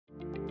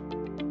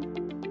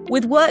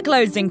With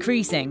workloads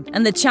increasing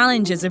and the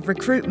challenges of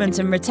recruitment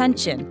and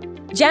retention,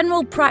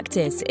 general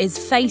practice is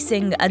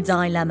facing a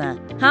dilemma.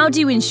 How do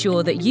you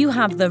ensure that you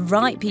have the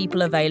right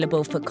people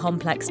available for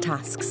complex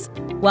tasks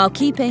while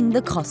keeping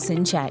the costs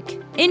in check?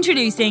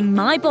 Introducing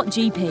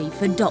MyBotGP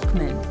for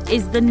Docman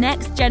is the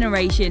next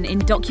generation in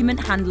document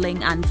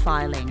handling and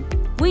filing.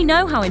 We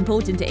know how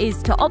important it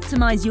is to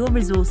optimize your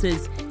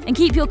resources and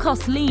keep your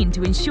costs lean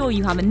to ensure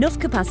you have enough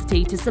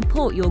capacity to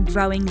support your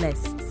growing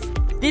lists.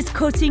 This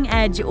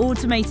cutting-edge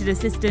automated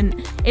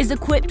assistant is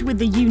equipped with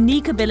the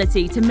unique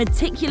ability to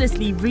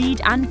meticulously read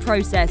and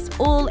process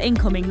all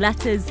incoming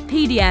letters,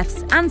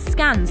 PDFs, and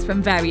scans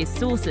from various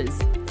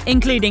sources,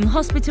 including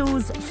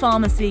hospitals,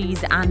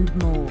 pharmacies, and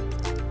more.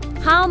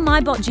 How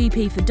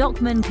MyBotGP for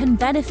Docman can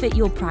benefit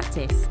your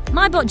practice.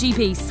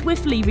 MyBotGP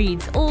swiftly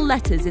reads all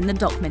letters in the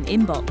Docman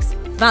inbox,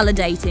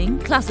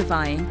 validating,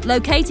 classifying,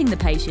 locating the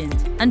patient,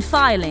 and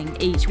filing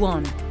each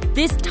one.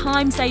 This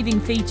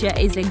time-saving feature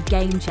is a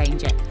game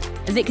changer,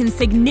 as it can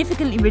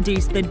significantly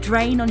reduce the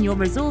drain on your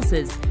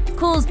resources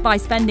caused by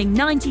spending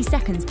 90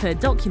 seconds per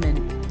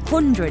document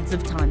hundreds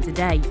of times a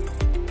day.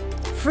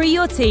 Free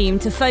your team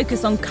to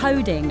focus on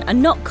coding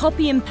and not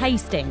copy and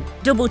pasting,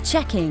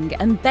 double-checking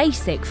and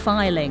basic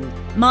filing.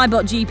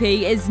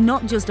 MyBotGP is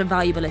not just a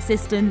valuable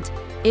assistant,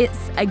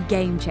 it's a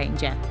game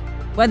changer.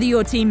 Whether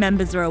your team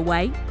members are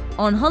away,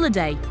 on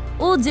holiday,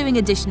 or doing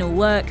additional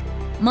work,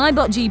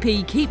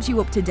 MyBotGP keeps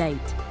you up to date.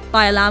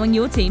 By allowing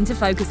your team to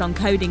focus on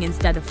coding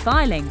instead of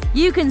filing,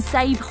 you can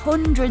save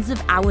hundreds of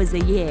hours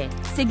a year,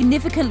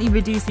 significantly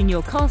reducing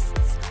your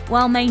costs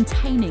while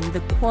maintaining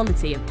the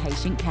quality of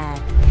patient care.